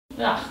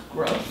Ugh,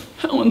 gross.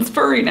 That one's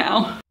furry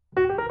now.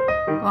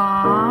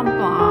 Blah,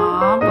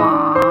 blah,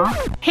 blah.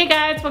 Hey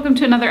guys, welcome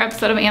to another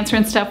episode of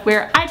Answering Stuff,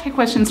 where I take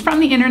questions from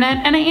the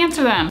internet and I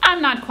answer them.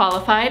 I'm not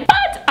qualified,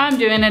 but I'm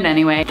doing it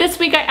anyway. This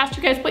week I asked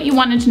you guys what you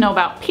wanted to know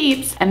about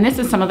Peeps, and this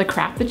is some of the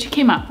crap that you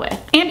came up with.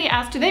 Andy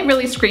asked, do they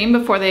really scream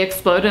before they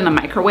explode in a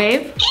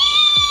microwave?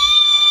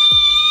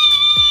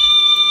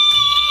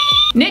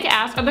 Nick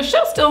asked, are the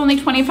shells still only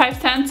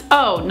 25 cents?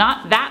 Oh,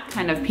 not that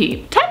kind of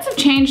Peep. Times have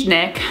changed,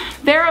 Nick.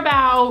 They're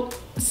about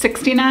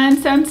 69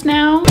 cents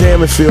now.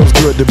 Damn, it feels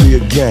good to be a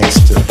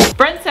gangster.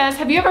 Brent says,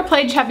 have you ever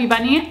played Chubby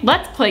Bunny?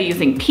 Let's play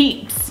using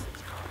Peeps.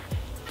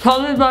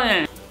 Chubby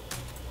Bunny.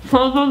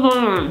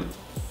 Chubby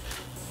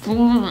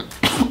Bunny.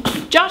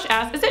 Josh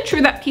asks, is it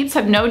true that Peeps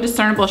have no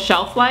discernible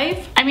shelf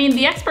life? I mean,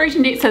 the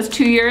expiration date says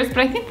 2 years, but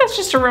I think that's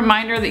just a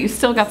reminder that you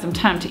still got some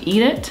time to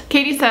eat it.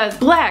 Katie says,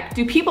 Black,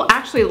 do people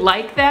actually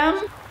like them?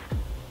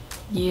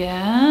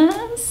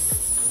 Yes.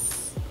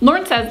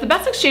 Lauren says, the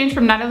best exchange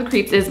from Night of the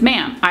Creeps is,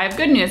 man, I have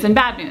good news and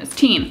bad news.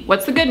 Teen,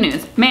 what's the good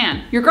news?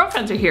 Man, your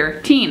girlfriends are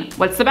here. Teen,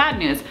 what's the bad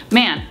news?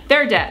 Man,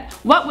 they're dead.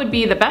 What would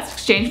be the best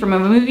exchange from a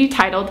movie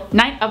titled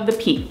Night of the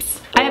Peeps?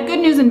 I have good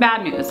news and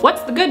bad news.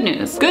 What's the good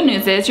news? Good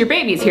news is your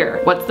baby's here.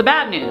 What's the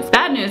bad news?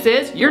 Bad news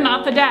is you're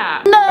not the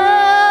dad. No!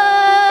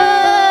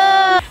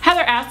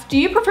 Heather asks, do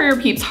you prefer your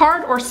Peeps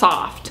hard or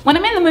soft? When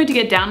I'm in the mood to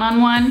get down on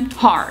one,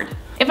 hard.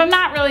 If I'm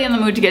not really in the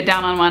mood to get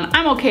down on one,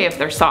 I'm okay if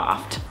they're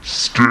soft.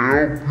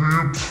 Still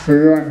Peeps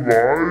for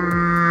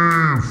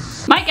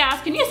life. Mike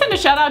asks, can you send a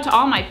shout out to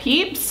all my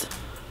Peeps?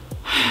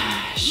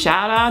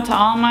 Shout out to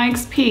all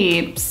Mike's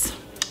Peeps.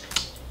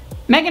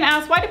 Megan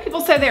asks, why do people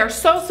say they are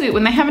so sweet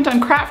when they haven't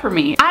done crap for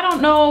me? I don't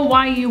know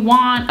why you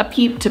want a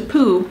Peep to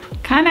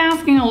poop. Kinda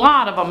asking a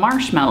lot of a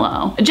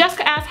marshmallow.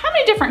 Jessica asks, how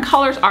many different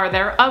colors are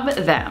there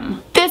of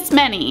them? This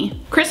many.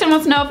 Kristen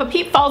wants to know, if a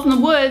peep falls in the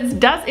woods,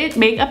 does it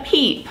make a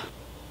peep?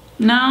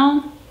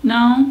 No,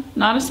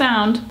 not a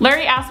sound.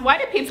 Larry asks, why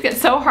do Peeps get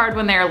so hard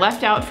when they are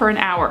left out for an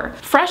hour?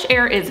 Fresh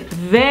air is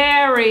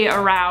very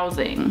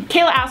arousing.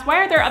 Kayla asks, why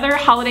are there other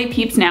holiday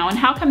Peeps now and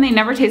how come they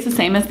never taste the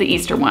same as the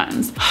Easter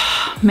ones?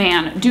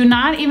 Man, do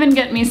not even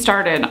get me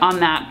started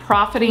on that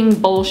profiting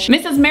bullshit.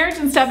 Mrs. Marriage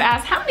and Stuff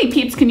asks, how many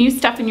Peeps can you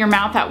stuff in your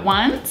mouth at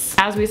once?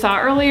 As we saw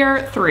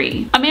earlier,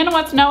 3. Amanda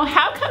wants to know,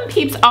 how come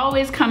Peeps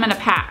always come in a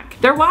pack?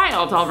 They're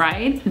wild, all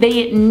right?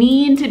 They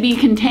need to be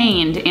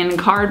contained in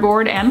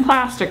cardboard and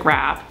plastic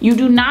wrap. You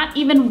do not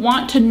even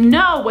want to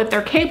know what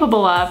they're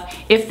capable of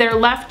if they're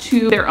left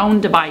to their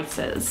own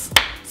devices.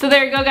 So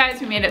there you go,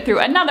 guys, we made it through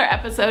another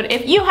episode.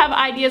 If you have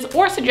ideas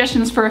or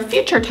suggestions for a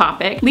future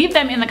topic, leave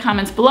them in the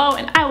comments below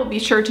and I will be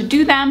sure to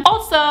do them.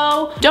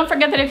 Also, don't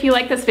forget that if you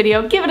like this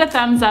video, give it a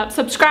thumbs up,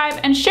 subscribe,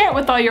 and share it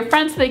with all your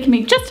friends so they can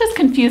be just as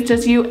confused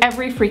as you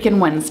every freaking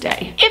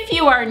Wednesday. If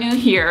you are new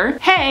here,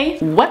 hey,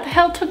 what the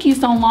hell took you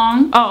so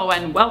long? Oh,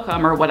 and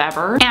welcome or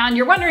whatever. And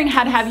you're wondering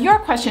how to have your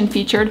question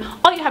featured,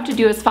 all you have to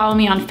do is follow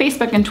me on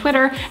Facebook and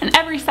Twitter, and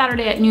every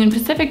Saturday at noon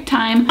Pacific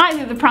time, I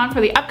leave the prompt for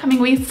the upcoming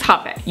week's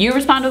topic. You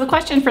respond to the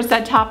question for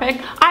said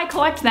topic, I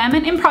collect them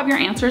and improv your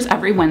answers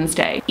every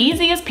Wednesday.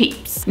 Easy as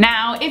Peeps.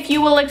 Now, if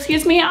you will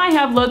excuse me, I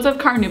have loads of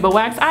carnauba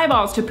wax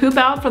eyeballs to poop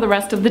out for the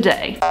rest of the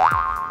day.